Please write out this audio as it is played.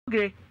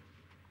Gray.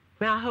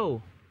 Me a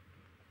ho.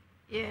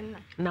 Yen.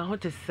 Now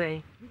what to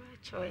say?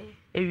 Bachoy.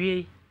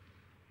 Ewie.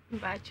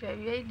 Bachoy,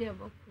 we de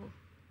boku.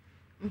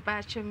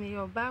 Bachoy me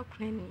your back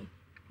cranny.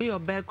 We your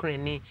back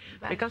cranny.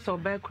 Because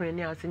of back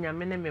cranny, I sing your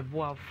men me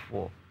boa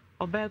for.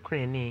 Or back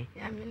cranny.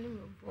 Yamini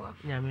boa.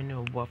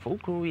 Yamini boa for.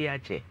 Who we are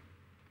che?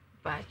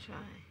 Bachoy.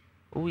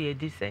 We are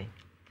this say.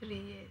 3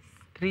 years.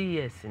 3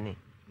 years ni.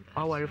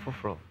 I worry for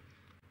fro.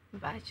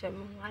 Bachoy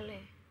me wale.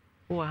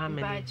 Who how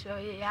many?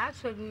 Bachoy, yeah,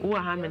 so who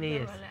how many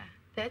years?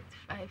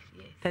 35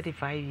 years.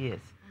 35 years.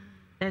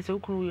 And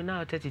so you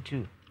now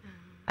 32.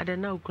 I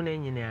don't know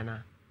couldn't you na.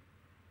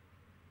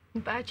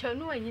 Bachoy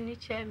no any ni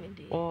chairman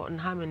dey. Or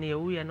how many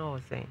we are no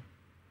saying?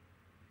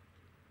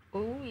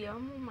 Oh, your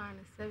man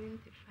 75.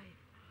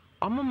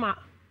 Oh mama,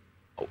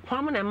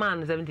 how many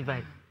man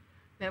 75?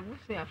 Na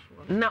busu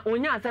afo. Na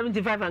onya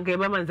 75 and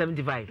keba man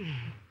 75.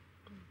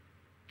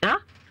 Huh?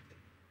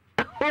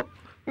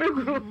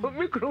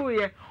 Me crew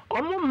ye.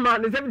 Oh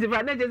man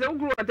 75 na just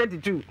crew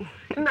 32.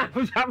 Na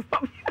busu.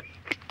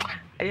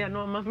 Eh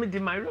no mama di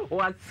my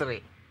what 3.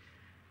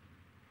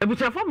 E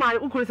busu for my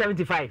crew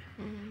 75.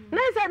 Na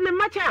say me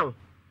macha.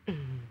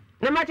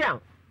 Na macha.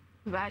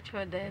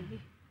 Bachoy Derby.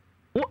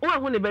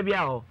 Wo ne baby a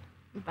ho.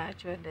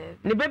 Bachoy Derby.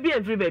 Ne baby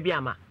and free baby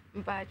ama.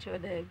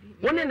 Bachoy Derby.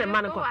 One in the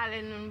man ko.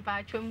 Wale no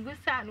bachoy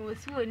mbusa no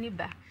osi oni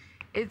ba.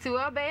 Eti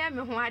wo be ya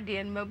me ho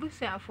ade no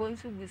mabusu afo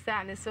nso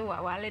busa ne so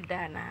wa wale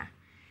da na.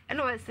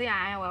 Eno we se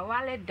an wa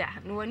wale da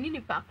no oni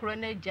nipa kro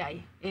na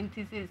jai.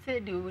 Enti se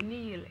de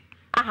oni yile.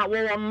 Aha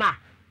wo ma.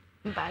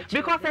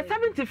 Because at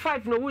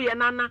 75 no we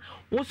na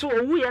wo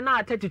so we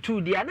na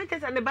 32 dia na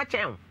chese ne ba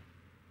chen.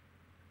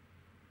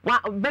 Wa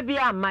baby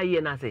ama ye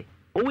na say.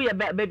 We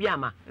baby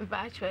ama.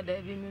 Bachoy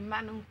Derby me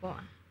man nko.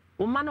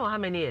 O man how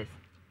many years?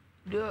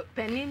 Do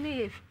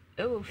penini e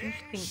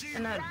 15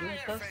 and I do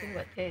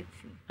thousand 30.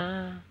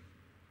 Ah.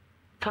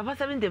 Papa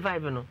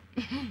 75 no.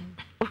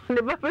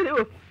 Ne ba pele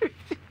o.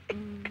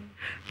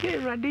 Ke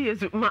radi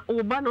yesu ma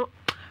o ba no.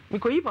 Mi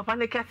ko yi papa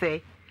ne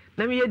kase.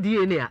 Na me ye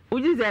DNA a. O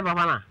ji say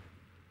papa na.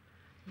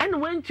 And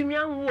when to me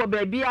an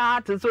baby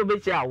a to so be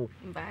chia wo.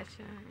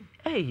 Bachoy.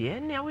 Eh ye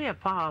na we are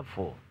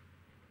powerful.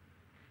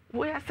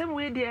 We are some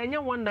way there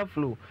and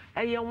wonderful.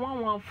 And you're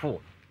 114.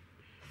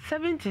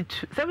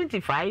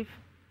 75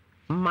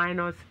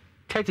 minus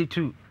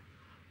 32.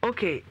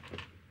 Okay.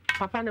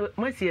 Papa, no,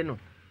 my see no.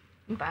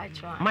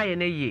 Bachoy. My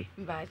ye.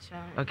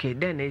 Bachoy. Okay,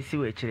 then I see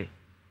what you.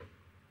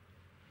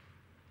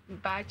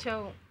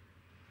 Bachoy.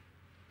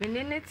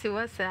 Menene ti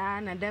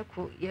wasa na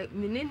dako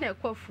menene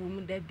kwa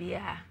fumu da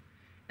bia.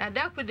 Na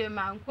dako de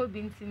manko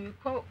binti mi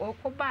ko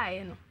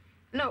okobae no.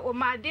 Na o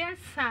made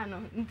sa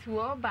no nti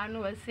wo ba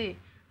no wase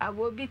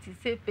abobi ti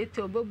se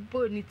peto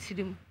bobo ni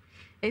tirim.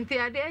 Enti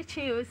ade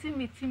achi o si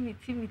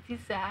miti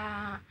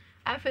sa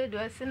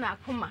afedo se na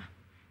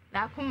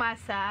kuma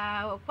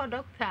sa o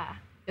doctor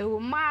e wo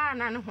ma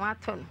na ne ho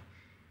ato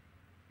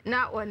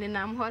na oni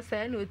nam ho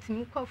sa na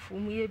otimi kofu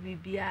mu ye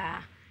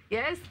bibia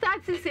ye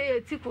start say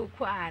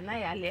etikoku a na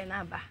yale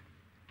na ba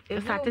e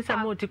start say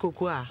mo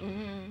etikoku a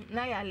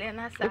na yale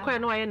na sa ko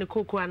no aye ne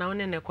koku a na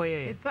one ne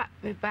koye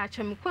me pa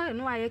chem ko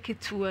no aye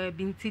kitua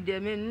binti de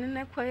me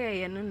ne koye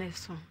ye no ne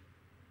so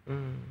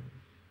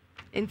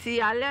enti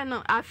yale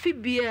no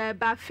afibia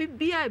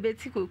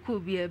betikoku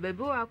bia be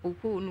bo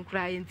akoko no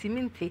kra enti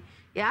minti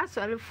ya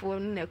asorefo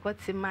no ne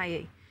kwete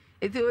maye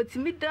enti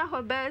otimi da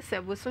ho be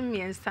se bo so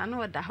miensa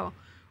no da ho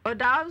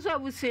oda so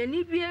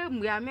abusuani bia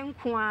muame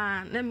nko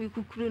a na me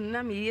kukuru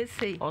na me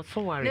yesei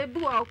oso ware na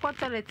bu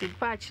okotorete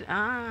patch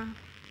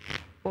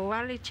o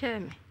wale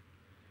cheme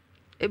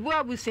ebu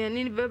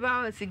abusuani be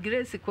ba o si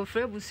grace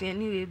kofre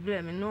abusuani we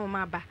bra me no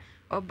maba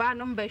oba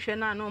no mbehwe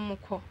na no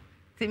mko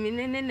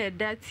timinene ne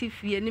da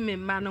tifie ni me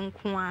ma no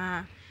nko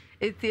a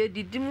eti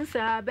edidim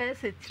sa be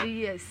se 3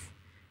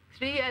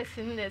 years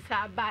ne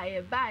sa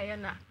bae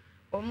na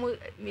omo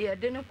me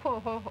yede ne ko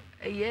ho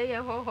ye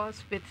ho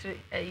hospital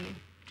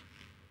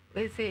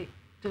we say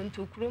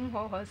Tontukrum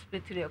ho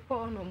hospital e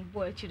ko no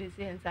mbo akiri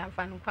se nsa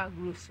fa no kwa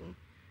grosum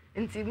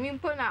nti mi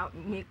mpo na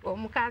mi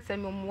omo ka se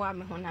me mo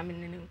me ho na me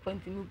ne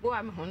nti mi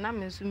bo me ho na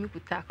me nso mi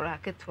kuta kra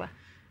ketwa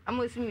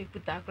amosi mi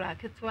kuta kra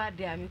ketwa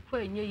de ami ko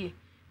anyeye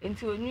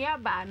nti onua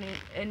ba ne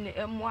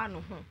emo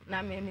ano ho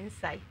na me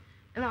nsai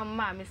na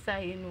mma me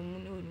sai no mu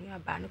na onua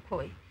ba ne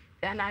ko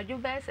ya na aju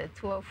be se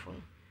 12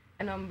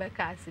 na mbe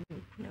ka se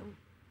mi kuna wu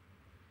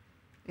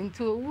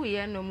nti owu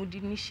ye no mu di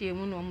ni hye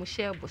mu no mo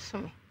hye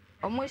bosome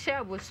omo hye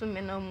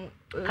abosome no mu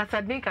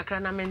kasadin kakra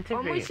na mente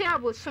omo hye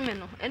abosome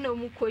no e na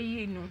omu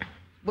koyi no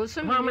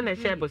bosome ma na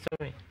hye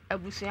bosome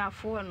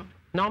abusuafo no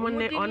na omo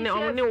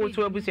ne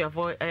wotu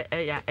abusuafo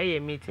ya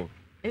meeting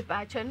e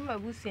pa cha no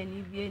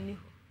abusuani bi ani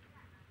ho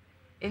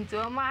enti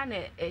omo na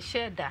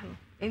hye da no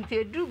enti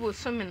eduru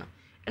bosome no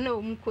e na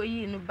omu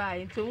koyi no ba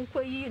enti omu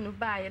koyi no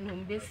ba ya no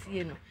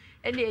mbesie no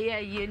e na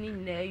ye ni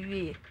nyina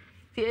awie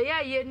ti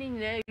ye ni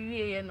nyina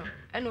awie no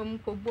e na omu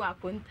kobu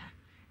akonta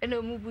e na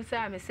omu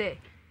busa me se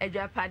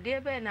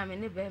adwapade be na me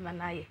ne be ma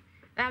na ye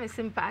na me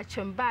simpa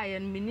achom ba ye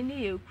no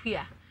menini ye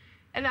kua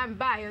e na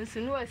ba ye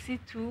nso no asi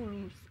 2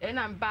 rooms e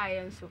na ba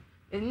ye nso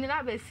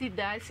Nina be see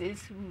that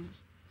says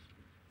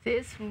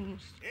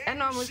rooms.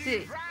 And almost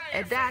say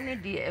a danny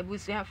dear, a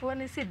bush have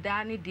one say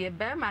danny dear,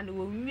 bearman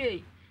will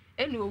we,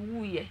 and will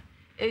woo ye,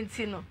 and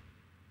Tino.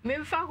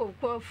 Memfa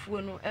ko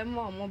afuo no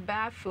ema omo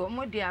ba afi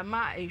omo de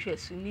ama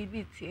ehwesu ni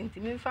bi ti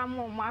nti memfa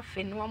mo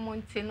afi no omo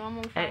nti no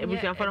omo fa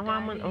ebusia for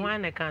ho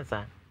na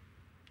cancer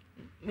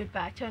me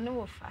pa cha no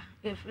wo fa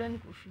e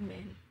friend ko fi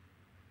men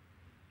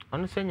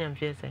ono so nya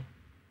mfie se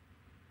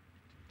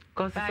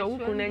cause so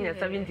wuku na nya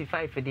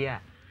 75 dia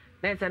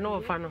na ese no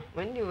wo fa no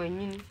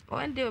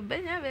one day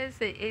obenya be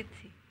say 80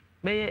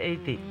 be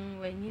 80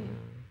 wanyin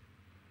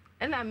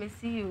ena me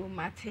see you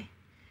mate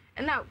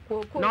ena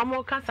koko no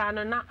mo cancer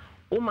no na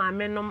o ma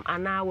menom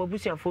ana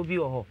wabusiafo bi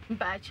wo ho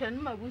mpa che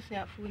no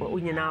mabusiafo o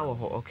nyina wo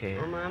ho okay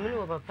o ma me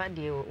no papa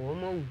de o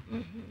ma wu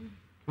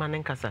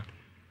manen kasa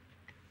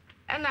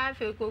ana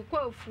afi kokko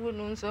afu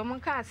no nso mo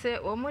ka se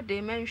o mo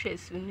de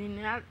manhwesu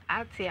ni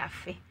ate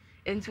afi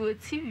enti o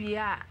tv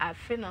a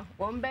afi no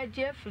wo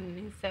mbaje afi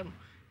ni nsem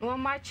no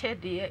ma che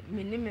de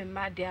minime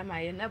ma de ama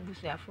ye na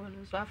busiafo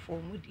no nso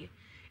afo mo de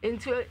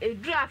enti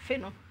edru afi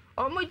no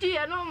o mo ji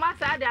ye no ma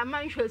sa de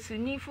amanhwesu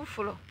ni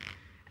fufuro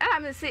ana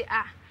me se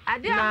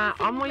na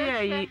omo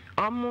ye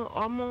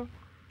omo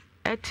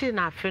eti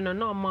na afi no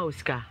na omo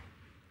osika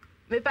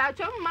me pa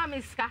cho ma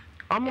me sika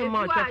omo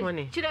ma check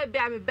money chire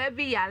bia me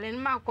baby yale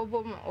ma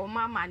kobo o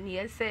mama ne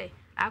ese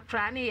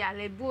akra ne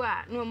yale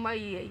bua no ma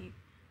yi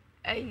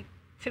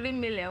 3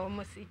 million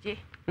omo sije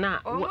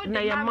na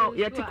ye ma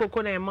ye ti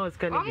koko na ye ma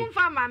osika ne bi omo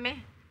fa ma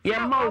me ye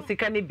ma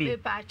osika ne bi me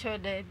pa cho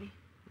da bi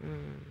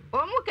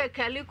omo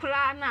kekali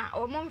kura na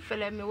omo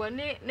mfele me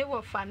woni ne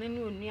wo fa ne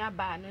oni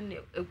aba ne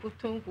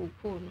ekuton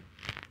koko no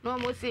no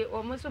mo se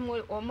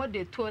omo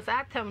de to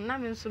sa atam na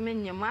me nso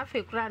menyem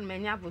afi kura na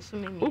menya boso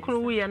menyem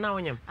ukuru wu ye na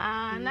wonyem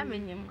na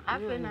menyem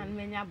afi na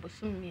menya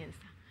boso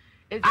mensa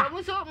ezo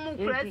mo so mu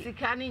kura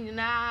sika ni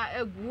nyina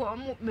egu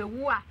omo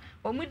mewu a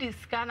omo di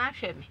sika na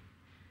hwe me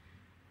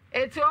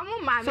eto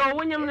omo ma so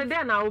wonyem ne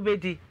de na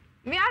obedi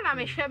me ana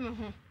me hwe me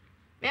ho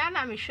me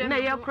ana me hwe na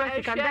ye kura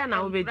sika de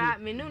na obedi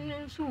me no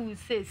nso wu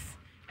ses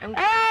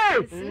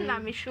na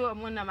me sure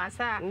mo na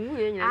masa wu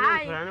ye nya na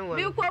kura no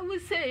me ko wu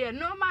say ye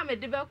no ma me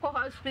de be ko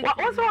hospital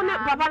what so ne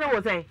papa ne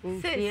wo say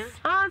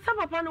sa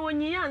papa ne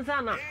wonyi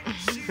anza na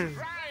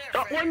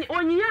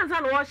wonyi anza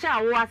na wo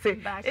sha wo ase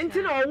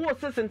enti na wo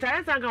sese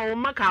ntae san ka wo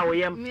maka wo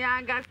yam me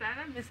aga sa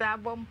na me sa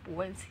bompo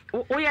wansi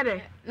wo ye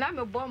de na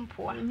me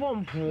bompo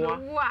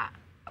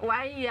wo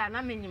a ya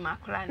na me nyima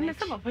kura ne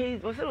sa papa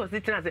wo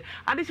se tina se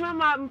adishima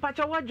ma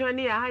mpacha wo join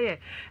ya ha ye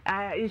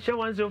insure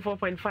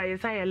 104.5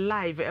 yes I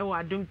live e wo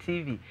Adom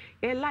TV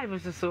e live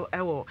so e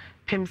wo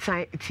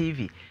Pimsan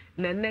TV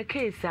na ne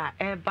case a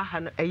e ba ha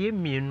no eye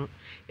mienu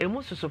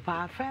emu so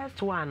pa first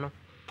one no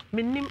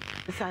minim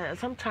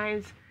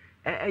sometimes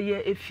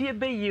efie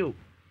be you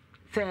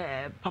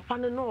say papa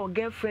no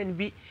girlfriend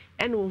bi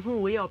and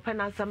ohun we open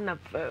asam na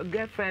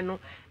girlfriend no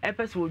e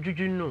pese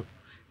odwudwu no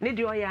ne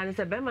de oya ne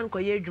say be man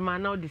koye adwuma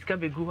na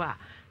discover gu ha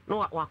no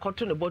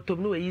wakoto ne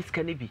bottom no yi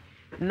sika ne bi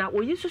na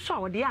oyi susu a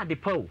wo de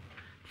adepa o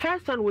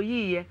first one wo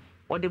yi ye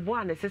o de boy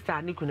and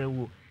sister ne kuna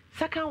wu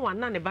second one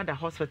na ne bada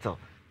hospital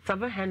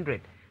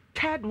 700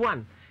 third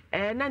one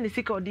na ne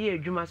sika o de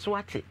adwuma so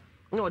ate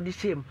na o de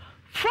shame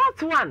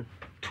fourth one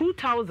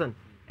 2000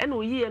 and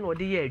we ye and o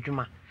de ye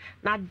adwuma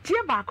na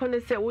de ba ko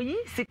ne say oyi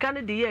sika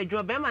ne de ye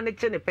adwuma be man ne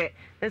che ne pe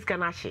ne sika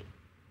na hye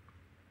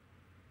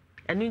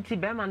enu nti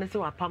be man ne say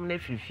wa pam na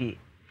firifie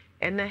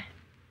ene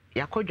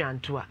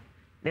yakodwanto a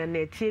na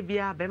etie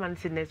bia be man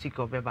say next week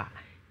obeba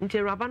nti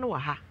raba no wa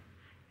ha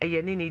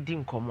eye ne di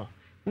nkomo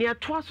ne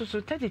ato asoso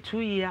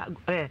 32 year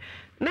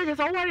na je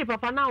so worry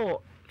papa na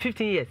wo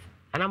 15 years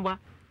anamba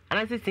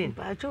ana 16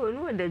 pa cho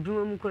no da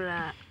dwuma mu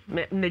kura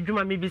na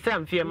dwuma me bisa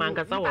mfie man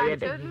kasa wo ye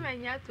da dwuma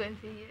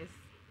 20 years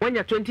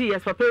wonya 20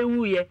 years papa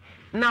ewu ye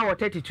na wo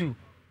 32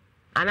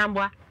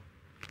 anamba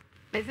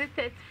is it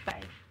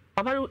 35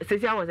 papa say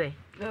say was say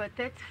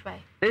 35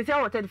 they say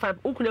 35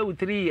 ukuna with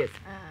 3 years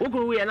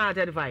ukuna we na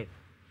 35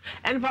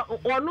 and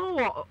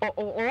ono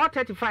or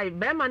 35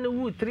 be man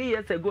who 3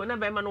 years ago na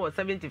be man was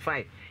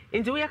 75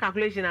 into we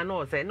calculation na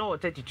no say no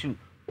 32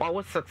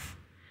 was 6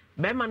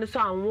 be man so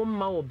anwo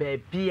ma wo ba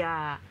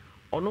bia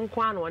ono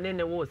kwa na one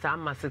ne wo sa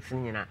ma 6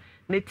 nyina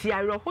na ti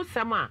ayo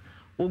hosam a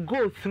wo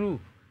go through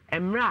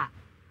emra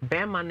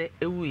be man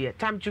ewu ye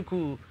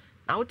tamchuku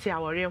na wo ti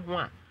awore ho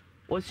a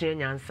wo sua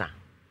nyansa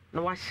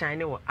na wa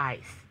shine wo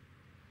eyes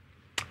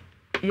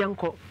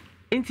yanko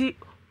inti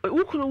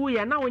ukunu wu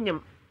ya na wonyem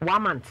 1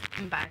 month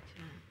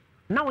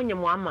na wonyem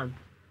 1 month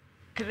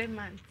 3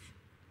 months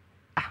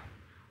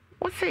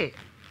wo say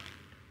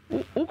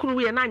ukunu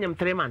wu ya na nyem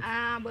 3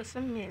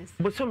 months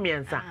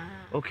bosomiensa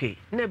okay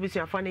na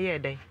busuafo ne ye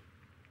den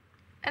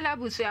ela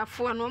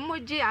busuafo no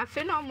moji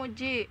afi na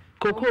moji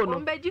koko no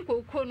ombeji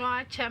koko no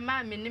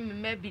achema me ne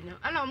mema bi no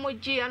ana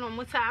moji ana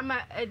mo sa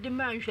ama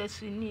edima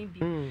nhwesu ni bi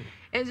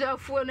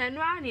ezofuo na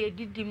no ana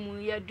edidi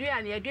mu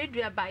yedua na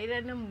yedua ba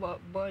ire ne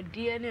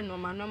body ne no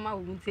manoma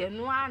wunti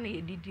no ana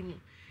edidi mu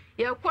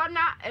ye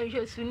kona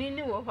nhwesu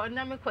ni wo ho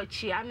na me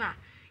kwachia na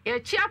ye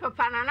chia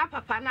papa na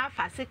papa na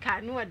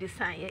fasika no de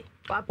san ye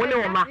papa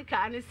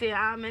fasika ne say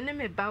me ne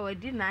me ba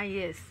wadi 9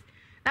 years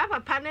na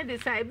papa ne de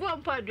san e bo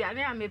mpo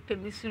aduane a me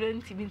pemisuro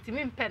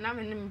ntimi mpe na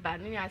me ne ba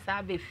ne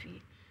asa ba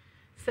fi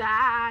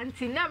sa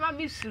nti na ma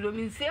mi suro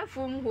mi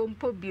sefu mu ho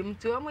mpo biem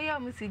ti o mo ya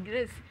mu si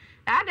grace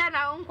ada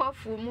na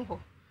nkwofu mu ho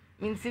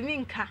ntimi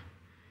nka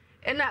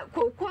ena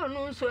koko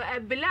no so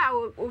ebela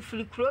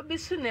ofiri kro bi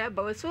su na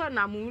eba so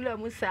na mula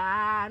mu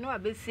sa na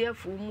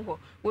abesiafu mu ho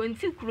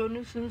wonti kro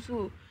no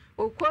sunsu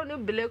okoko no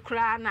bele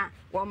kra na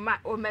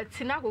o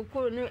metina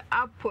koko no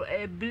apo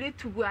ebili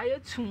tugu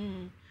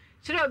ayetum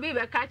chiro bi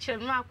be ka kire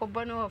no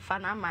akobo no ofa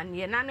na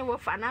mane na ne wo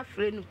fa na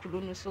fre no kro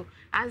no so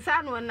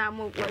ansa no na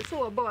mo wo so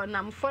wo ba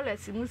na mo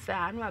folesi mu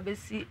sa na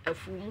abesi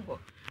afu mu ho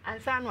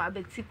ansa no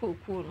abeti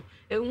koko no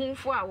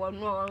ehunfo a wo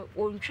no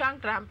ontwa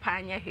nkrampa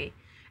anya he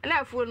na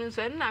afu no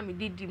so na me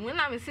didi mu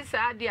na me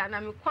sisa ade a na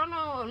me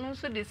kono no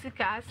so de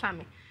sika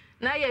asame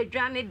na ye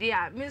dwane de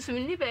a me so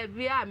ni ba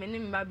bia me ni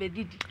mba be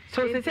didi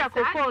so sisi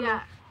akoko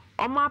no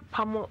oma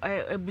pamo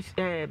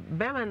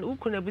beman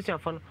ukuna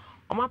busiafo no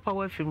oma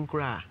pawa film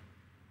kura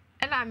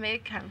na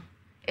American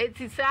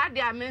eti sade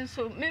a me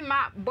so me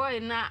ma boy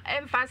na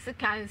emphasize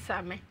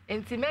cancer me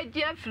enti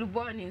meje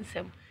aflubo ni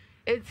nsem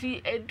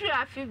eti eduru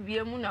afi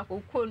bia mu na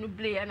kokko no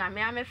ble na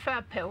me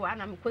amefa pewa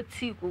na me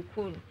kwoti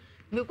kokko no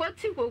me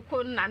kwoti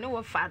kokko na ne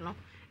wo fa no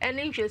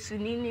ene nhwesu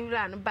ni ni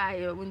wura no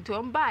baaye nti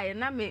on baaye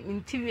na me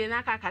ntiwie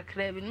na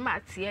kakakra bi no ma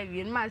te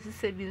awie no ma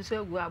sese bi nso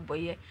agu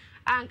aboye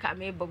anka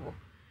me bobo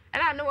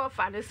ela ne wo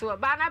fa ne so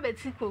ba na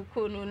beti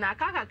kokko no na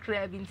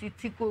kakakra bi nti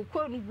ti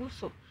kokko no gu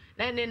so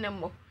na ne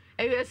mo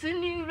ehwesu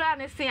ni wura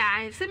ne se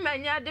an se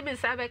manya de be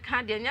sabe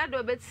ka de nya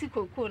do beti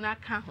kokko na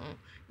ka ho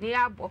ni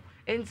abo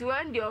enti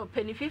wan de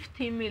openi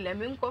 15 million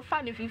me nko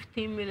fa ne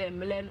 15 million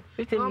mele no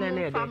 15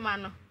 million fa ma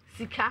no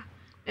sika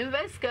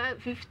invest ka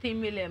 15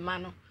 million ma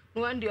no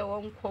wan de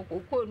won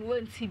kokko no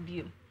wanti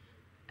biem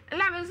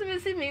na me so me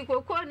si mi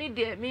kokko ni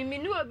de mi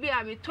ni obi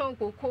a mi ton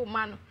kokko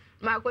ma no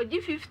ma ko gi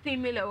 15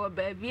 million wo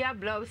ba bia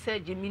blow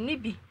surgery mi ni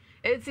bi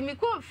enti mi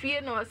ko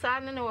fie no sa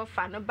ne wo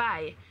fa no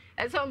baaye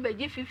eso mbe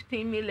gi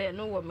 15 million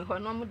no wo me ho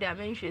no mo de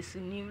amenhwesu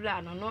ni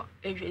wura no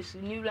ehwesu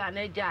ni wura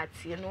na ja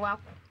atie no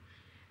wako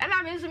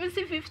ela me so me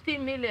si 15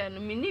 million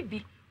mi ni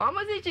bi o mo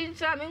si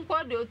chincha me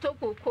nko de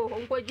otokoko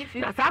nko gi 15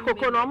 na sa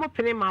koko no mo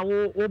pene ma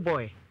wo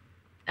boy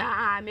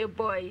me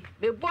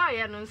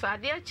boy no so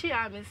ade achi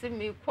a me si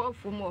me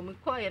kofu mo me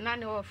koye na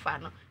ne wo fa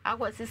no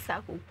akwasi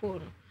sa koko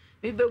no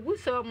me begu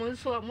so mo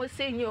nso mo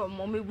senye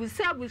mo me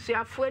busa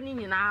busuafo ni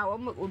nyina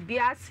obi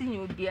asinye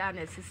obi a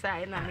na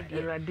sisa na me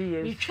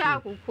de me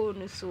twa koko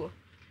no so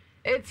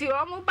eti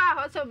o mo ba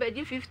ho so be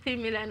 15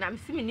 million na me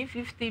si me ni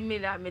 15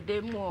 million me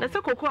de mo na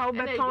se koko a wo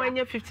beton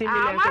anya 15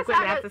 million koko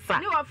na sisa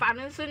ni wo fa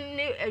no so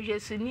ni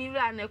ehwesu ni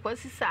wura na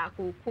kwasi sa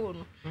koko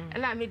no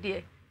na me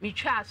de mi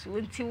twa so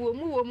nti wo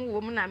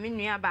mu na me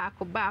nua ba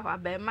ko ba ho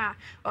abema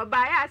oba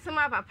ya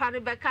asema papa ne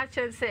be ka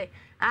chen se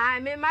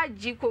me ma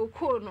ji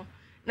koko no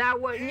na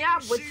wo nya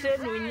botre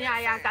no nya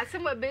ya ka se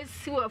mo be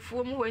si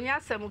wafuo mu wo nya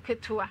asem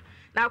ketua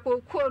na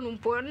koko no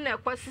mpo na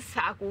kwasi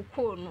sa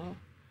koko no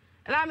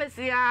na me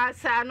si ya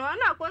sa no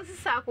na kwasi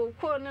sa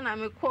koko no na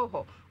me ko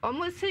ho o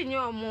mo si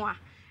nya o mo a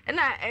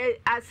na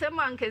asem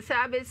ankese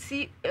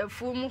abesi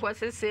afuo mu ho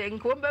sese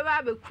nko be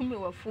ba be kumi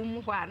wafuo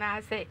mu ho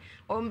ana se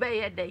o mbe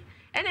ye dai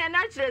ene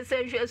na kire se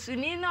hwesu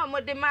ni na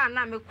mo de ma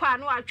na me kwa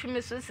na atwe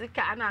me so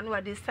sika na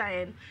na de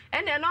sign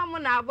ene na mo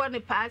na abo ne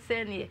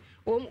paase ne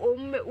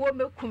wo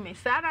mekumi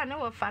sara ne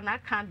wo fa na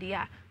ka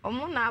dia o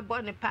mo na abo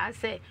ne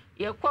paase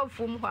ye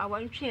kwafu mu ho a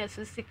wantwe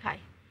so sika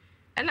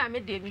ena me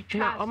de mi twa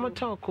na o mo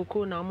to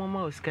koko na o mo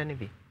ma osika ne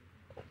bi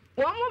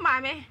wo mo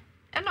mame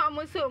ena o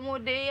mo se o mo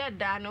de ye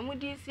da na mo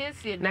di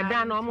siesie na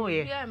da na o mo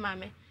ye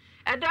mame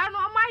e da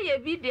na o ma ye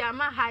bi de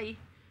ama hai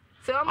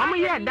so o mo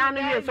ye da no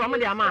ye so o mo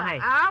de ama hai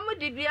mo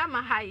de bi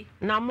ama hai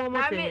na mo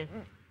mo se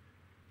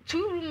 2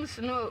 rooms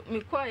no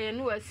mi kwa ye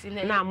no asi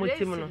na mo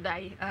tim no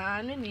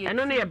no ni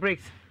eno no ye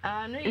bricks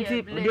no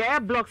ye the air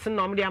blocks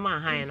no mo de ama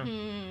hai no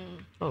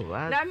oh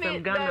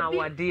some Ghana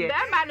wade be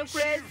ma no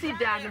crazy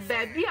dan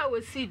ba bia wo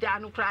si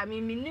dan kra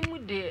mi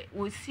nimu de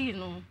wo si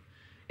no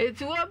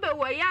eti wo be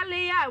wo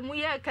yale ya mu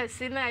ye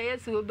kase na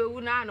yesi wo be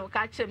wu na no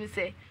ka chem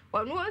se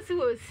ono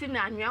wo si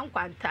na anwa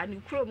nkwanta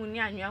ni krom ni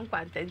anwa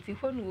nkwanta nti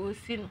ho no wo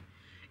si no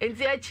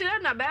enti a kire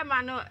na be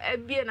ma no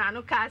abie na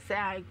no ka se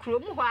ai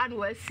krom ho an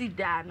wo si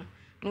dan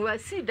no wo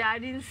si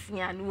dan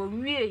nsia no wo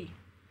wie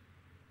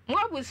mo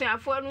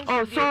abusuafo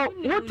no so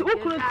what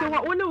ukurete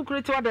wa woni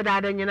ukurete wa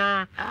dada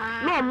nyina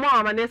no mo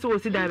amane se wo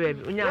si dan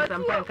baby unya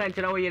sampa kan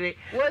kira wo yire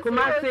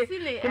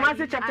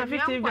kumase chapter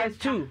 15 verse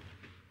 2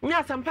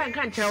 unya sampa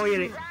kan kira wo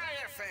yire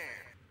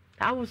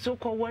awu so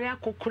ko wori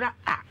akokura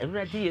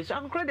ewradi yesu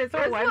akokura de so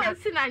wa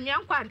si na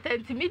anyankwanta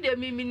ntimi de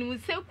miminim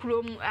se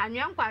kurom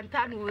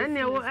anyankwanta no wo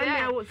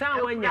ene sa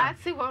wanya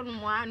asi ho no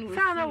mo anu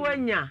sa na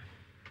wanya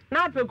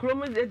na pe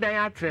kurom de dan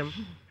atrem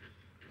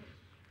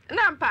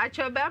na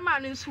mpacho be ma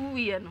no nsu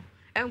wiye no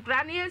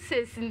enkura ne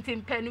yesesi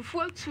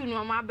ntimpanifo tu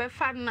no ma be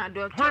fa na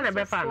do to na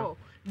be fa no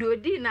do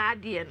di na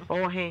ade no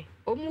oh he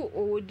Omu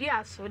odi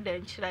aso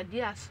denchira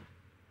di aso.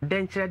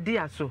 Denchira di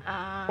aso.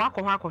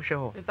 Wako hwa akɔhwɛ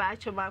hɔ. Me ba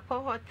cho ma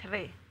kɔ hɔ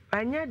 3.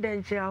 Anya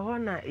denchira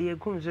hɔ na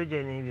yegum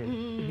soja na bi.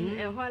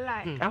 Ɛhɔ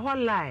lai. Ɛhɔ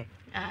lai.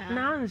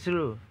 Na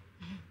nzuro.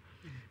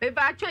 Me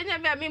ba cho nya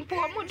me mpo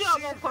omu de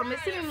omu kɔ me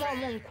si me mo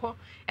omu nkɔ.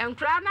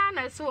 Enkra na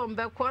na se won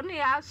bɛkɔ ne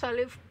ya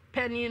asɔle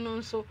pani no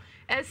nso.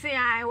 Esi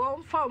ai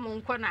won fa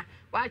omu nkɔ na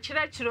wa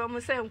kyerɛkyerɛ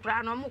omu se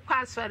nkra na omu kɔ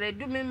asɔre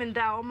du me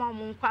nda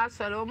omu nkɔ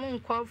asɔre omu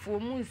nkɔ fu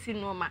omu nsi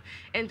no ma.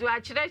 Enti wa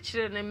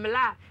kyerɛkyerɛ ne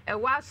mla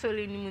ɛwɔ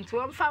asɔle ni mu nti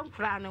won fa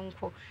nkra no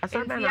nkɔ.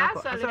 Enti ya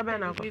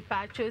asɔle me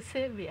ba cho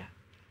Savior.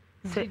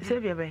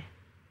 Savior be.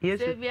 Yes.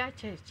 Savior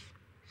Church.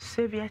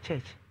 Savior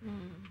Church.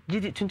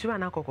 Gidi tuntuma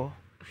na kokɔ.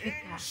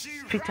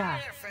 Fita.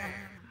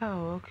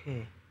 Oh,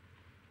 okay.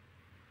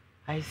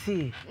 I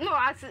see. No,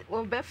 as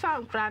we be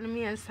found crying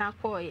me and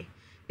Sankoy.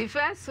 The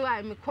first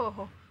one me call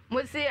her.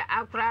 Must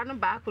a crown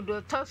back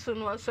do toss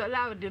no so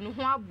loud in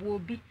one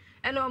booby.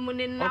 And no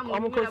money now.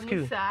 Almost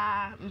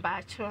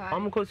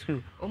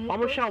school.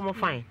 Almost show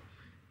fine.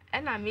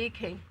 And I'm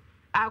making.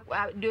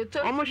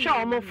 Almost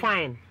show more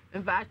fine.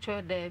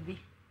 Bachelor there be.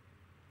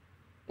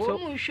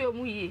 So show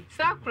me.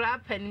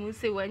 Sakura penny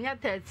say when you're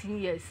 13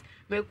 years.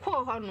 Me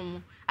call her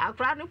no. A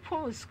crown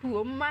upon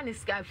school man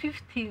is got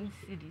 15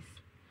 cities.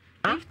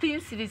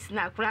 15 cities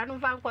na crown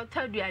van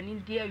quarter do an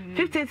India.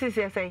 15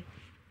 cities, I say.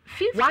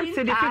 1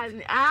 city.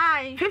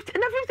 Aye. 50.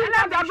 No 50.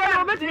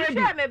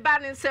 I'm me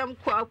banning some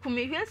quack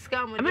me. Yes,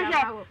 come.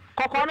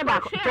 Cocoa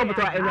back. Top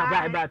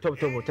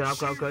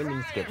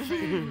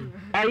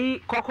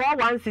I cocoa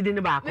 1 city in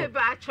the back.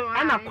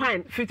 And a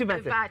quine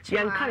 50%.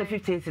 Young kind of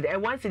 15 city.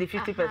 And 1 city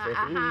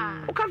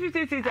 50%. Okay,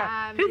 50 cities.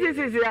 50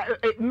 cities.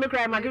 Make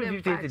I make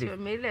 15 cities.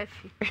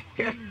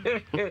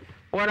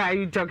 What are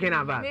you talking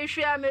about? Me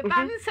sure me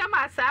banning some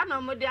asa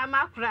no more dear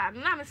macra.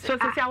 So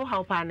to say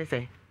how pan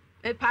say.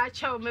 Me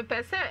pacho me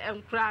pese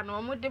and crown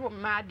no more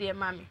my dear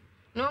mammy.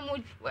 No more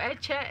a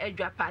chair a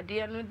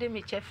japadia no de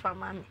me chef for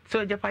mammy.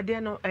 So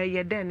japadia no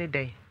a day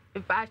day.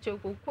 Me pacho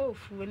go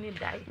when he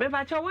die. Me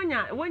pacho when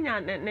ya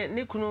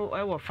Nikuno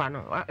I was fan.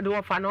 Do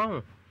a fan.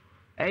 A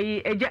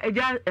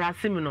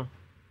simino.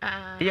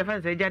 Your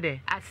fans a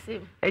jade.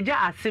 Asim. A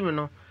ja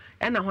simino.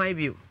 And a white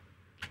view.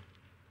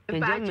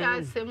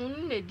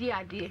 Asemun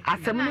dear.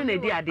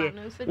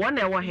 One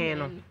hour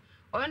hen.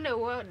 On the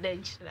word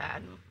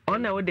denchra.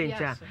 On the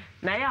dencha.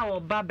 Now our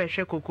barber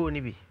cocoa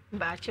nibi.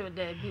 Bacho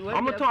there be.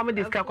 I'm told me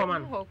this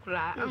command.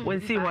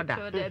 When see what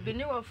there be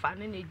no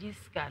fun in a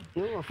discan.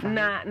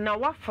 Now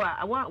what for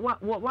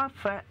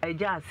a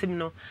jar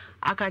simno?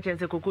 I can't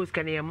chance a cocoa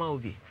scan a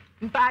movie.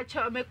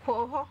 Bacho me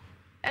call her.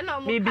 And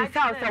maybe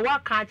south a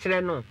walk catch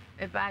no.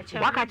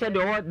 What catch the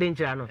word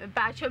danger no.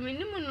 Bacho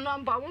minimum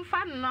number, one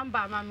fan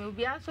number, mammy will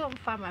be also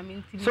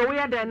farmer. So we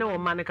are there no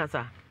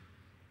manicasa.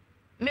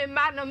 Me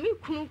man me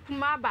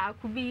kuma ba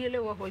ku bi yele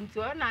wo honti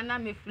o na na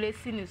me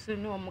flesi ni so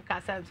no mo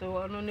kasa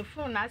so no ne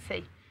phone na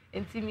say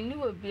enti me ni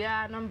obi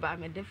a number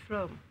me de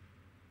from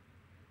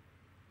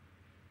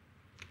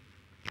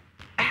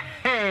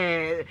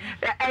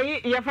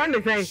your friend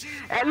is saying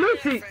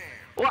Lucy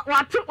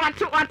what the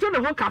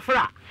whole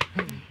kafra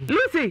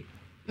Lucy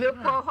me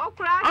ko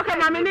hokra okay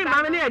mama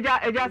ni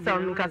eja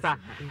sound kasa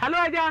hello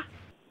eja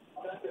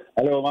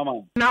hello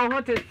mama now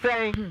what is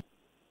saying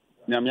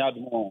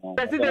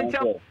President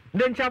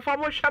Dencha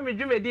Famo Shami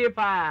Jumedi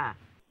pa.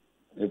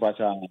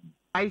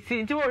 I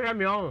see you were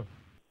me on.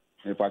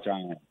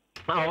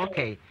 Oh,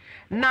 okay.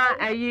 Now,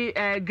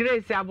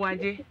 Grace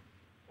Abuaji.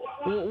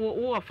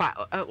 Who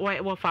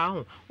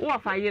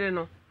are you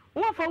know?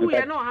 What for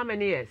we know how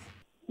many years?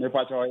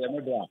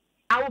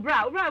 Our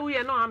bra,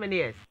 we know how many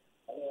years?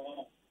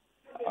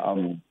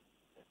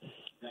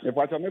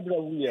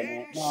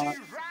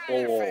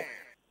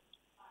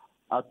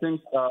 I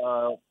think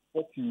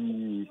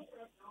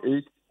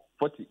 48,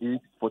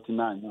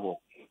 49.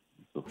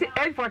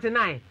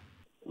 49.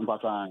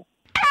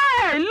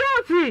 Hey,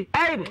 Lucy!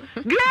 Hey,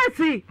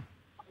 Gracie!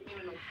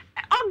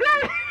 Oh,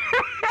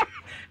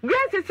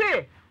 Gracie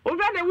say,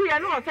 already we are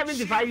not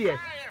 75 years.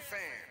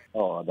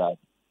 Oh, that.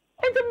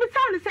 It's a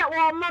sound say,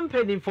 well, man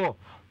penny for.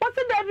 What's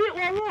the devil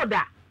or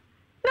order?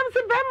 Let me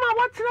say, Bema,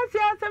 what's not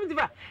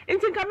 75?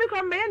 Into coming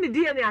from any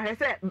DNA, I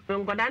said,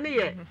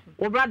 Godani,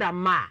 or brother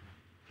Ma.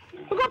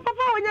 Because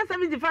Papa, when you're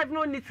 75,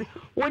 no need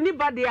when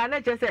anybody are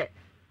not just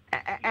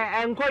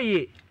and call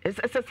ye. It's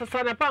a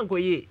son of Panko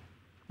ye.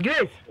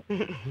 Grace.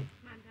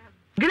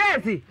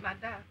 Gracie.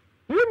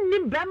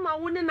 Wouldn't Bema,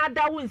 wouldn't not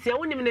that wouldn't say,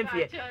 wouldn't even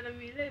fear.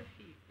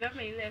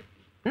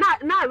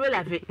 Not will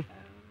have it.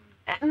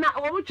 Now,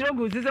 what you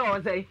go to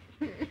say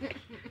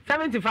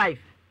 75.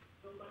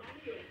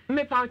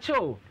 Me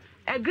Pancho.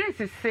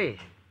 Grace is say,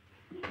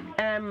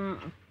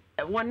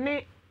 one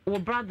day, or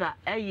brother,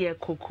 a year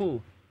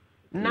cocoa.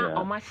 Na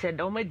o ma shed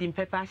o ma dim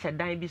pepper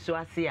shedan bi so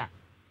ase a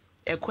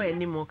e kwa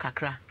animo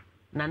kakra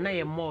na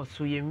ye mo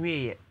so ye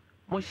nwie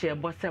mo she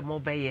bo se mo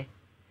beye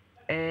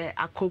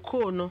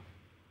akoko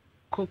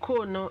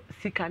no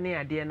sika ne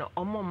ade no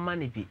o mo mma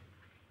ne bi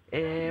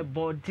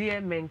bode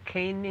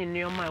menkan ne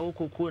neoma wo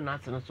koko na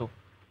ase no so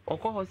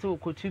okọ ho se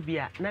okotu bi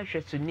a na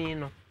hwesuni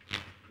no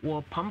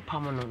wo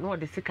pampam no no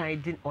de sika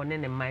idin one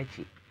ne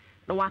machi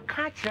na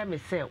waka kire me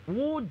say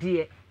wo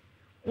de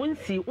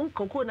wonsi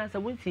wonkoko na say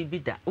wonsi bi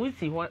da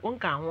wonsi ho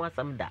wonka ho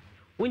asam da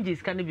wonji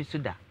sika ne bi su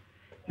da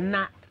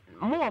na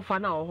mo ofa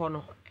na wo ho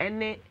no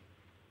ene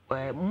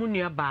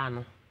munua ba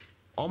no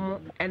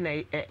omo ena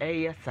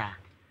yesa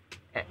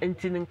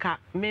ntininka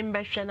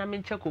membehwe na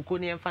menche koko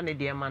ne yemfa ne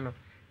de ma no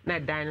na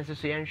dan no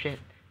so yenhwe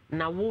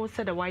na wo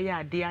se da waye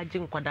ade age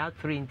nkwada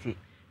 30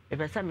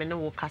 ebe se me ne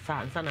wo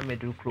kasa nsa na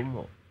medru krom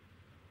ho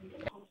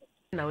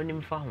na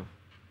wonim fa ho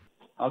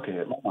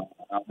okay mama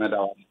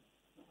ameda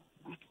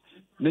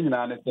ni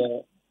nyina ne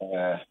se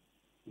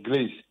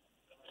Grace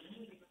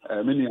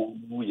mini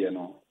mu ye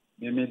no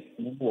me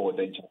bo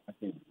de ncha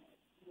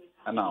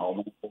ana o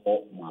mo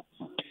ko ma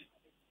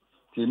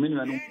ti mini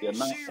na no ye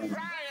na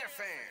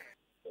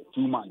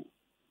 2 months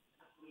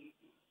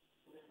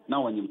na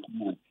wanyim 2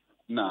 months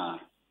na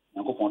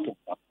nko ponto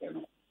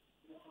no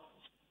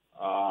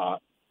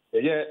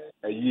eye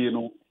ayi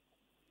no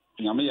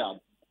nyame ya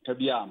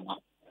tabia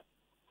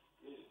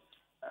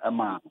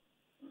ama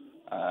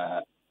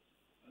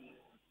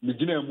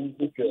mijina mu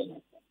kokwe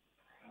no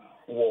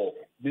wo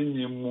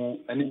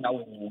binyimu ani na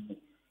wo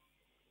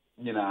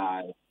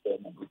nyina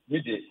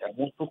mide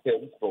mo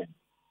kokwe from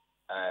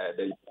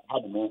the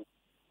have no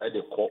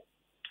the call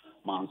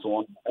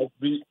manso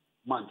every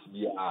month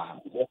be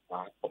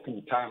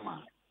open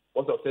time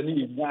what of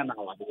any nyana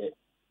wa de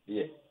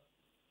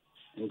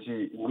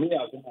nti nyame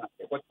ya so na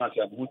ekwata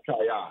sha mu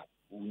twa ya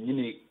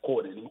nyini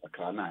code ni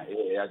makra na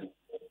ya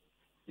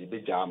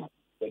de jama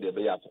de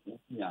be ya so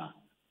nya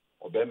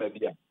obema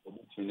bia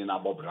obutini na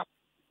bobra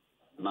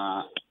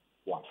na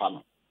wafa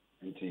no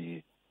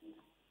nti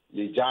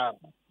ye jama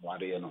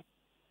ware no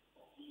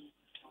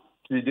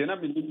ti de na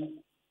mi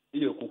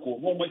ile koko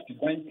mo ma ti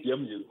ban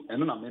tiam ye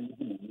eno na me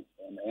mi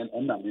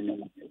en na me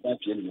ban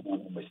tiam ye mo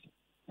ma si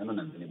eno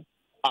na me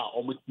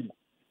o mo ti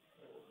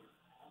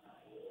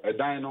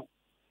dan no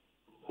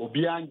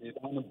obi anje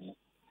dan no bi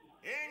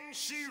in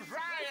she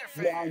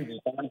right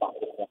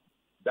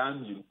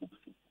dan you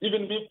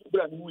even me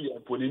brand new year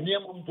for the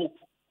name mpo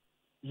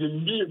ye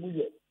mbie mu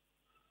ye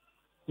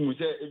mu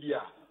se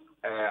ebia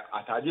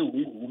atade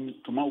we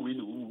tuma we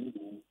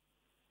ni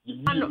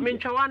ano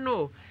mentwa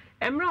no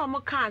emre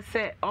omo ka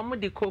se omo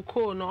de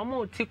koko no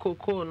omo ti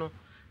koko no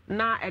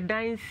na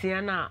edan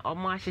sia na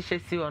omo ahyehye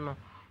si ho no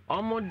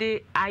omo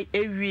de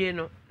ewie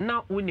no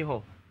na woni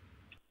ho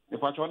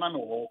ifa chona no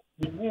ho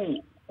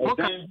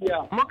edan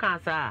bia mo ka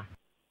sa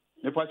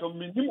ifa chona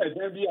mindim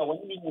edan bia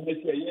woni ni mo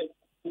mesi ye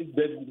is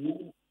bed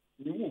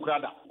ni mu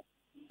krada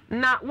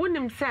na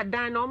wonim se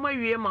dan na omo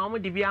wie ma omo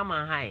de bi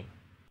ama han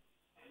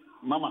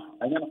mama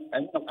anya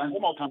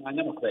mo kan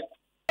anya no kre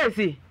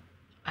esi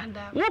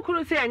wo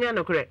kuru se anya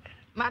no kre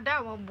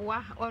madam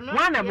boa ono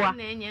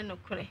na enye no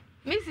kre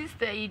my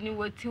sister yi ni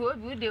woti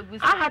obi de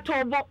busi aha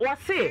to bo wo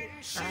se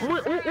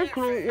wo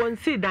kuru won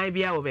si dan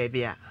bia wo ba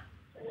bia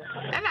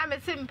ana me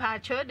se mpa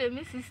cho de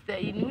my sister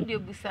yi ni de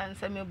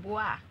busansa me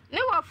boa ne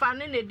wo fa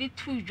ne na di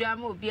tu dwa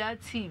ma obi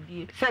ati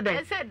bi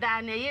e se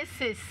dan na ye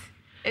sis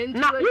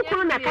na wo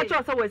kuru na ka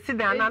cho se wo si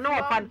dan na no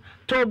wo fa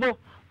to bo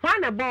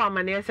na bo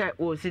amane se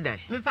wo si dan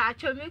me pa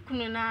cho me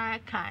kunu na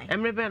kan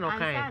emre be no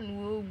kan ansan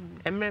wo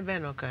emre be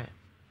no kan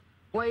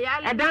wo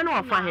ya edan no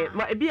ofa he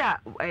ma bia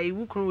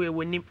wo kunu we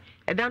wonim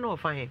edan no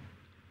ofa he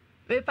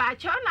me pa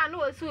cho na no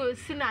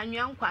osi na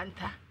anwan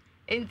kwanta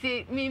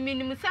enti mi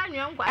minim sa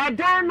anwan kwanta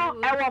edan no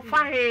e wo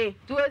fa he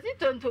to osi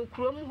tonto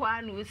krom ho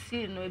ana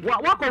osi no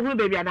wa ko hu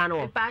baby edan no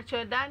me pa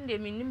cho dan de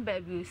minim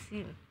baby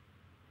osi no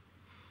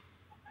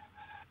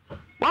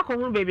wa ko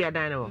hu baby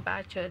edan no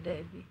pa cho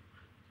da bi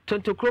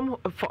tonto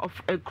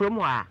krom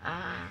a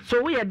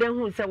so we edan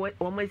hu se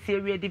wo ma si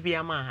awie de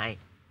bia ma han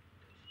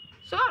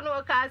so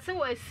no ka se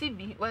wasi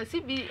bi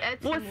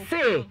eti wo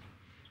se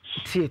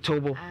tie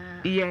tobo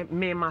ye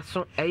me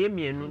maso eye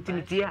mienu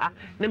nti ha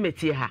na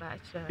metie ha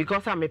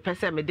because am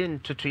pese me den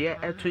totoye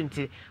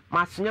etu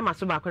maso nya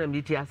maso ba ko na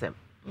me tie asem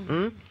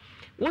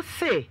wo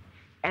se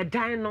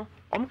edan no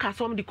ka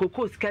so de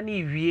koko sika na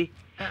iwie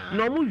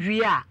na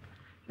wie a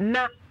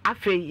na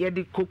afe ye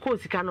de koko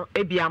sika no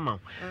ebia ma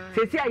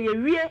sesi a ye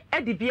wie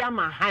e de bia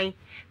ma han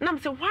na me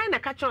se why na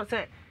ka cho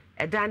se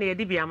edan na ye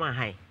de bia ma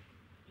han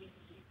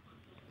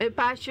e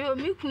pa sho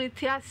mi kunu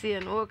ti ase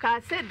no ka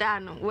se da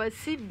no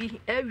wasi bi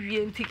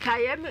awie nti ka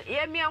ye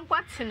mi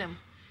ankwatenem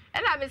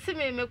e na me se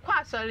me kwa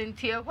asore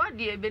nti e ho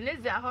de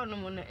Ebeneza ho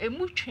no no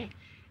emutwe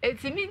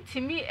etimi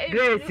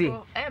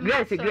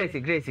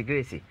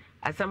Grace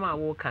asama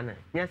wo kana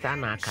nya sa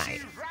na aka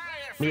e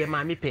me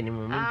ma mi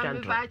penimu mi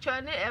twantro pa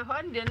sho ne e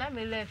ho de na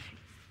me lafi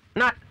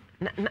na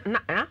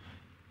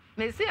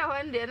me se e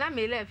ho de na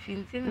me lafi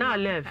nti na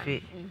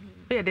lafi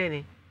be de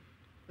ni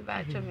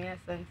ba sho me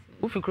asanti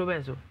u fikro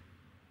benzo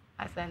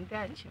asante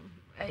achim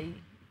ai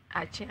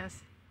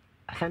achias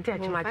asante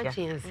achim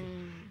achias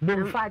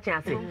bomfa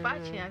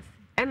achias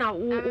ena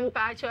wo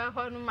pa cho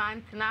ho no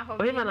man na ho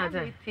bi na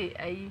ti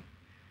ai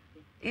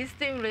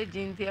Eastern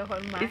region ti ho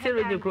ma Eastern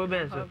region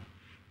Province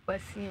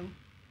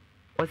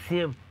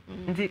wasiem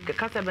nti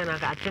kasa be na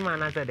ka achim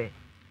ana se de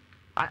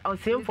o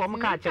sim for m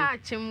ka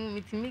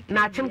achim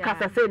na achim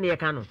kasa se ne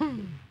ka no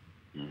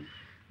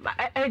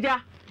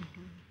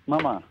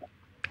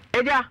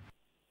eja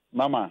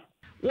mama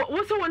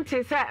wo so won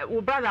te say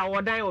wo brother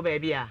wo dan wo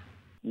baby a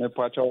me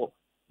pacho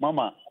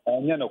mama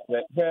anya no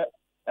kwe se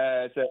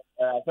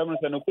asem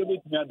se no kwe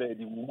betumi ada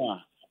edi mu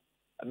a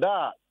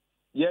da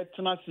ye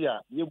tena se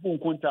a ye bu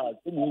nkonta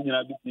se mu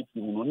nyina bi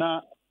ti mu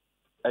na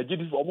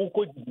agidi omo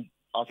ko gidi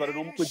asore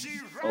no mo ko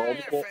gidi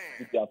omo ko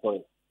gidi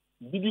asore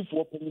gidi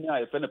fo pemini a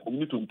ye fe na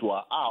pemini tuntu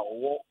a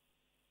wo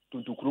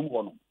tuntu kurum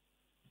ho no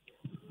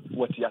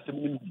wati asem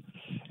ni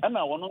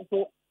ana wono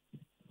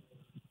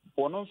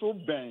so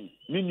ben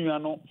mi nua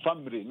no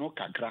family no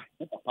kakra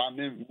no papa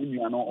me mi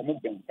nua no omo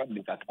ben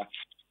family kakra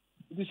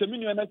di se mi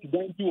nua na ti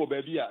dan ti wo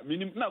ba bi a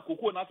minim na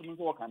kokoo na atom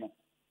so wo ka no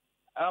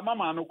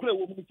mama no kura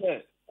wo mi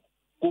se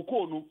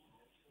kokoo no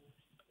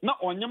na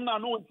onyem na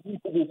no ti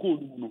kokoo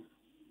no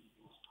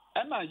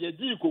ana ye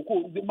ji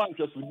kokoo di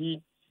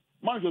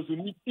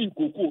manhwasuni ti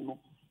kokoo no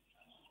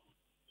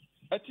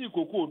ati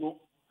kokoo no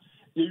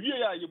ye wie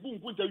ya ye bu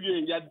nkunta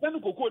wie ya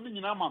dan kokoo ni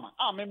nyina mama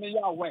meme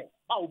ya we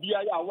obi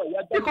ya we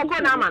ya dan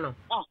kokoo na ama no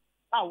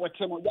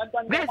wote mo ya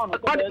dan mama no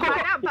ko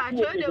ya ba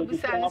cho de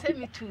busa se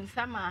mi tun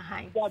sama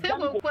han se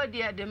kokoo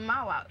de de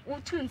mawa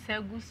utun se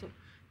guso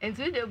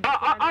enti de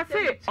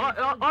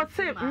o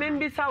se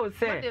membi sa o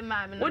se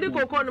wo de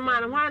kokoo no ma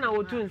no hwan na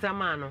otun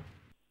sama no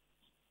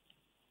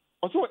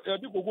o so e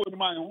de kokoo no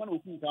ma no hwan na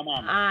otun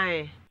sama no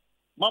ai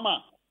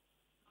mama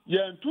ye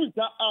ntun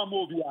sa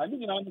amobi a ni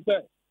nyina no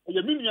se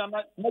ye minua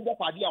na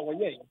japade a wo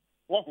ye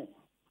wo ho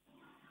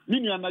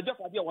minua na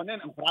japade a wona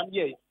nkran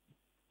ye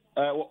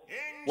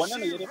wona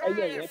na yere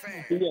aye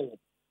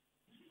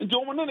nti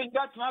o mo ne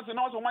nja tena se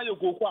na so ma ye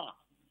koko a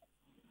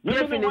me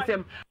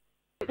finisem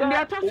ndi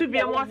atosu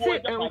bia mo se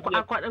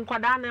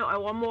nkwada na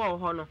wo mo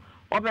ho no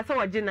obese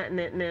waje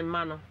ne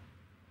ma no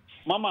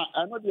mama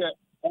ano de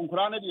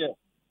nkran ne de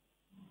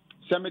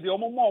se me de o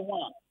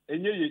mo a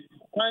enye ye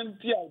kwan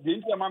ti a de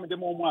nti ma me de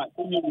mo a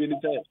enye we ni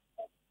se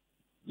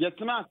ye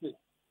tena se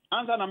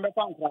ansa na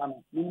mbefa nkra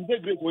no ni nde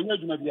great onye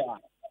adwuma bia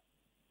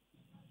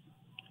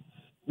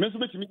mesu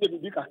betimi de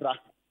bi kakra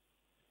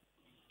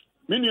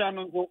minua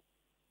no ko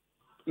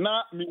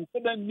na mi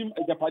nseda nim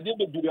agapade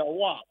be duri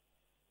awo a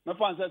na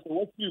fa nsa se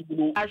wati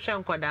gulo ahwe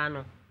nkoda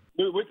no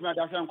wetimi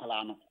ada ahwe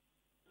nkola no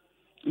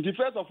nti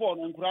first of all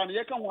nkra no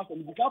ye kan wasa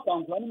ni ka fa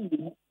nkra no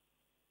mu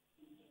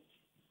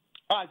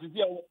ti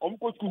dia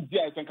omko school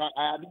dia se kan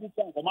aya bi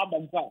san ko ma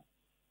bampa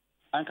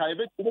anka ye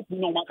betimi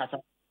no ma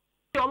kasa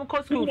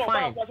omko school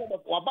fine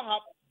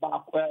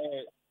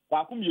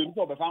ba ku mi yeri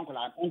so be fa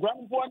nkola nkra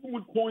no fo ni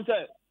mu ko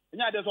se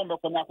nya de so be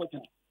ko na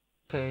akotina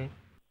okay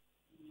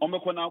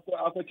omeko na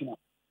akotina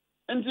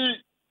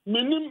nti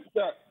menim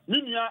se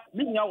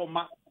minia wo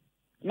ma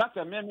na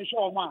se me hwe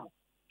wo ma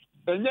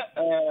enye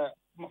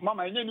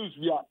mama enye news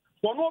bia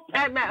so no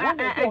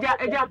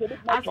eja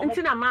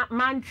nti na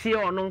mantie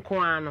ono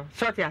nko ano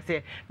short ya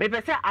se me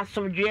pese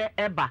asomdwe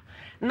eba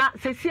na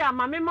sesi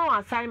ama me ma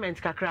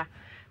assignment kakra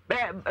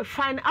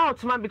find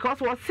out man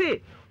because we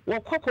say wo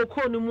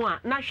kokoko no mu a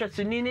na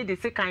hwesuni ni de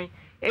sekan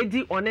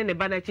edi one ne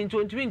bana chintu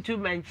ontumi ntu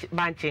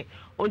banche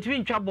ontumi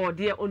ntwa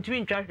bode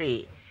ontumi ntwa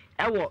hwe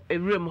ewo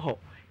ewrem ho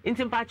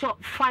nti mpacho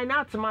find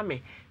out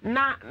mame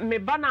na me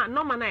bana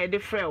no mana e de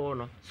frɛ wo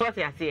no so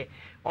te ase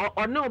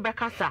one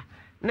obekasa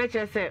na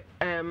che se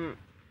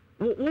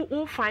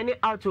wo find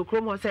out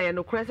okrom ho se ye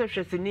no krese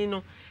hwesini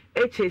no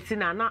echesi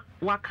na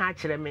waka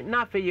kire me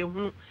na afa ye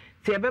hu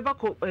se ebeba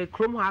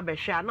krom ho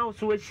abehwe na wo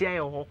so wahia ye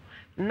ho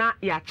na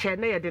ya che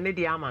na ye de ne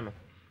de ama no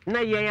na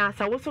yen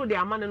asa wo so de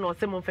ama no no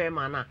se mo fa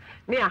ma na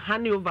ya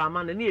hand over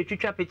ama no na ye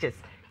twitwa pictures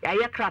ya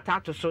ye krata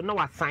ato so na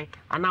wasan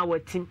ana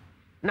watim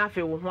na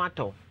afa wo ho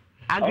ato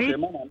agree okay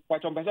mama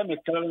kwacho mpesa me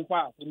kran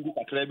fa ndi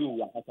kakra bi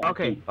wo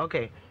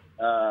okay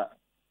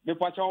me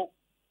kwacho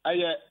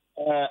aye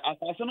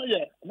asase no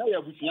ye na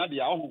ye busia de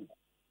a ho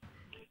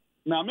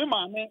na me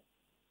maame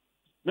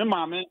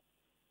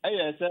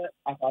aye se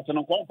asase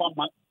no ko fa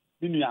ma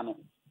minua no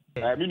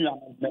minua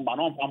me ma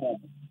no fa mo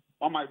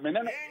mama me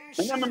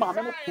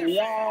maame no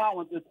ya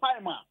won the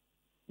time a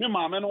me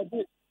maame no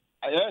bi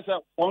aye se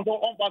on fa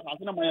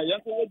asase no ma ye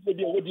so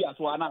wodi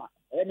aso ana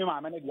me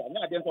maame no dia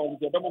nya de so on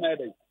de be mo na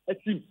ye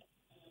asim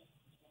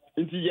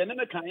nti ye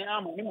ne kan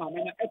ya ma me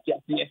maame na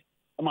atiase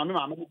ma me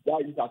maame no dia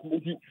yi asase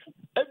nti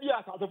ebi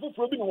asase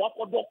foforo bi na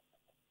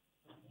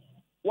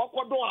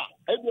wakodo a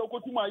ebi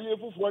okotuma ye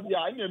foforo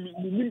dia ina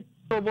mi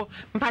obo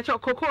mpacho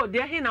koko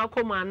dia he na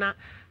akoma na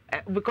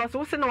because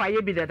we say na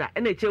waye bi dada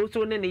na eche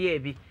so ne ye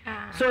bi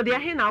so dia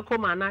he na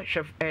akoma na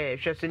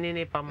hwesuni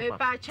ne pampa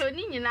mpacho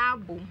ni nyina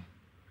abom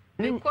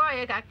ne ko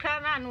ye kakra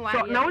na no waye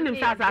so na wonim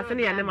sa asase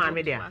ne ye ne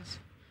maame dia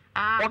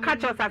o ka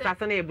cho sa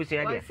asase ne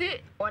ebusua dia si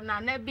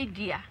onana bi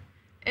dia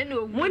ene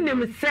ogu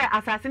wonim se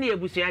asase ne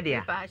ebusua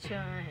dia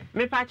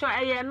me pacho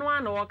eye no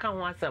ana wo ka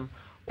ho asem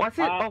wo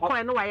se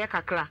okoe no waye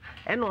kakra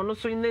ene ono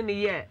so ne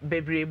ye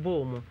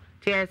bebrebo mu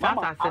Tie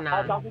sasa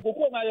sena.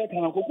 Koko na ye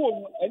kana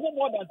koko enye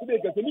more than 3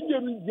 acres. Ni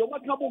dem yo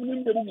maka bom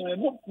ni dem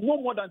no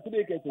more than 3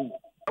 acres.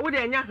 Wo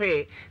de nya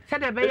hwe se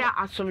de be ya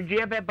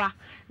asomdwe beba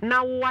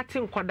na wo wate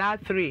nkoda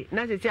 3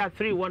 na se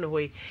 3 won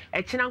hoi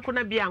e kina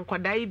nkona bia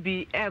nkoda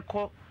bi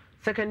ekọ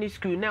secondary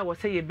school na wo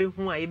se ye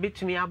behu a ye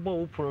betumi abo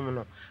wo prom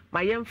no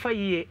ma ye mfa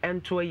yie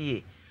ento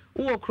yie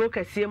wo kro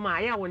kase ma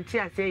ya wonte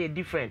ase ye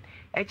different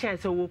e chen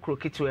se wo kro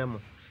kitwe mu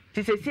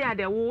ti se si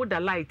ade wo da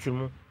light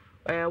mu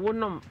wo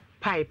nom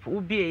pipe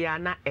wo bie ya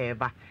na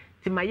eba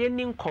ti ma ye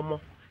ni nkomo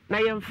na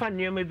ye mfa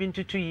nneoma bi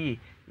ntutu yie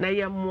na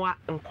ye moa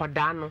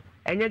nkoda no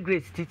enye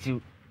grace titi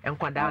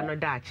enkwada no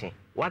daache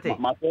what e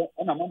ma so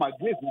na mama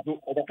grace so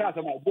o da ka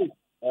say my grace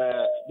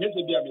yes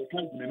be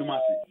American menu ma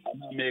say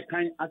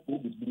American ase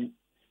bi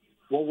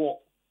wo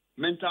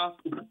mental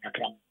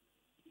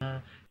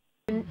akra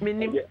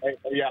minim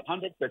yeah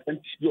 100%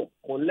 sure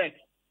collect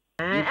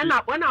and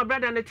when our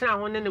brother na tena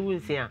ho ne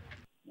wunsia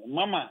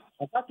mama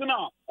asatu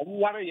na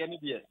ware ye ne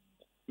de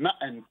na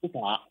en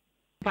kuta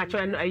pacho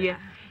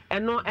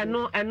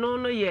eno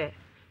no ye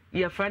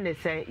your friend is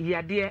say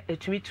yade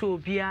etumi to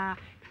obia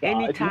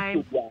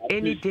anytime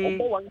any day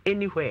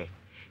anywhere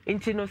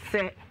inti no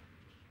say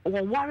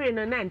wo worry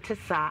no na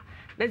ntesa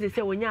na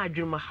say wonya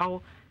adwuma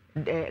how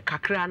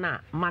kakra na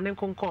mane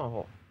konkon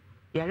ho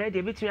yare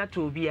de betumi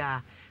ato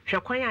obia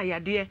hwekwan a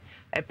yade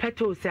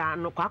petos a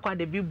no kwakwa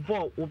de bi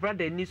ball wo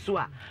brother ni so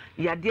a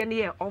yade ne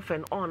ye off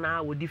and on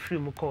a wo di free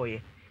mu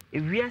koye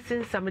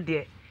ewiasen sam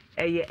de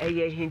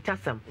eye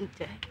hintasam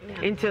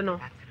inti no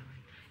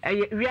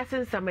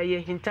wiasen sam eye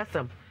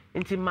hintasam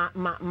inti ma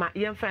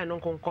yemfa no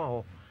konkon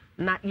ho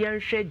na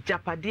yenhwe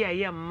japade a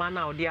ye mma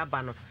na odi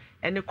aba no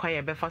ene kwan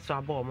ye befa so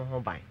aba omo ho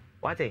ban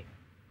wate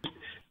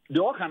de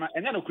o kana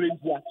enya no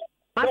krentia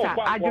masa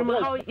adwuma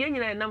ha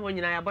yenyina nam ho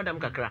nyina ya bodam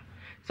kakra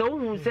so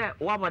hu se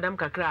wa bodam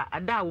kakra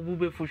ada wo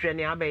bube fuhwe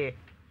ne abeye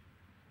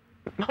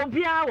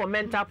obia wo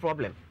mental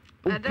problem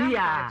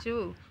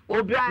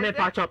obia me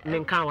patch up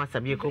nkan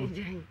wasabie kom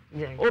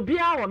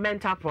obia wo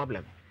mental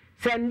problem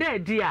sende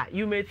dia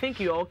you may think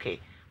you're okay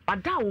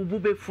but da wo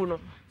bube fu no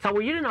sa wo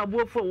yiri na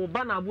abuofo wo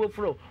ba na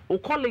abuofo wo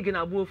colleague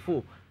na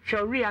abuofo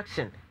show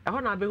reaction e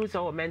ho na abehu se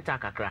wo mental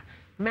kakra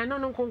me no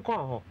nkonkon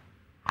ho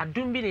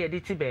adum bi na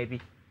yedi ti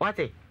baby what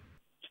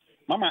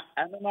mama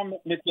I don't know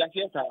me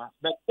tiakieta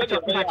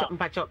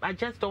but I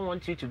just don't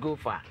want you to go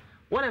far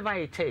whatever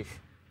it is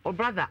or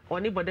brother or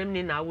anybody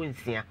ni na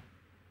wunsia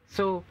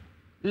so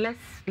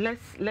let's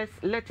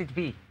let it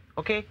be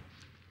okay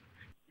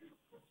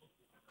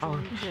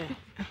oh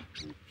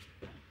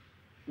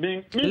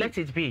let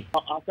it be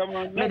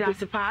me da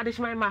sipa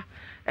adishman ma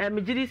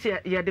me gidi se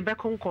ye de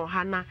bekonkon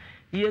ha na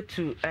ye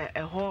to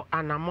ho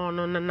anamon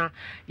no na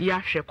ya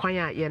hwe kwan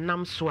a ye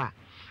nam so a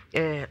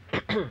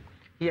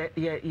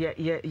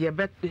ye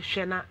bet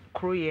hwe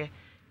kroye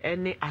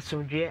ene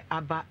asomdwe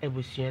aba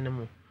ebusua no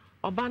mu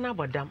oba na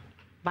bodam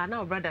ba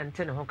na brother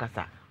nte ne ho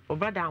kasa o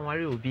brother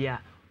anware obi a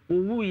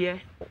owu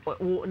ye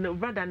no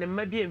brother ne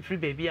ma bi emfiri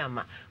baby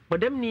ama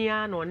bodam ni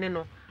ya na one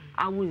no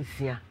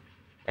awunsia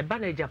eba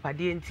na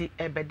japade enti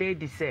ebede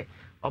di se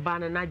oba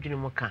na nadwene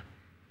mu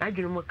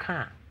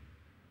ka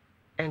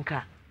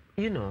enka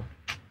you know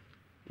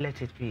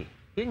let it be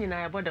yenyina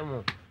ya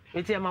bodam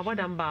enti ma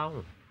bodam ba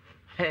ho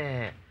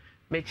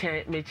me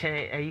chen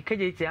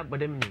ayikaje ti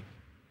abodam ni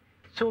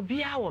so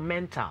bia wo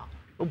mental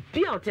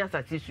obia oti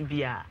asati su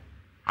bia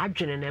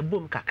adwene na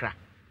ebom kakra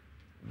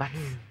but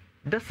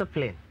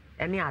discipline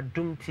any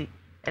adumti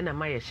ena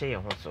ma ye hye ye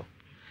ho so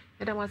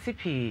eda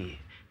wasipi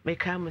me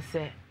kam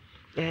se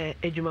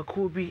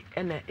edwumako bi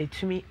ena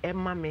etumi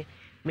ema me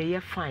ye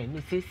fine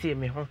me siesie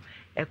me ho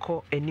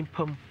ekọ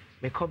enipam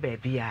me kọ ba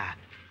bia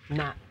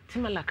na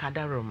timala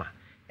kada roma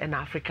ena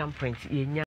African print ye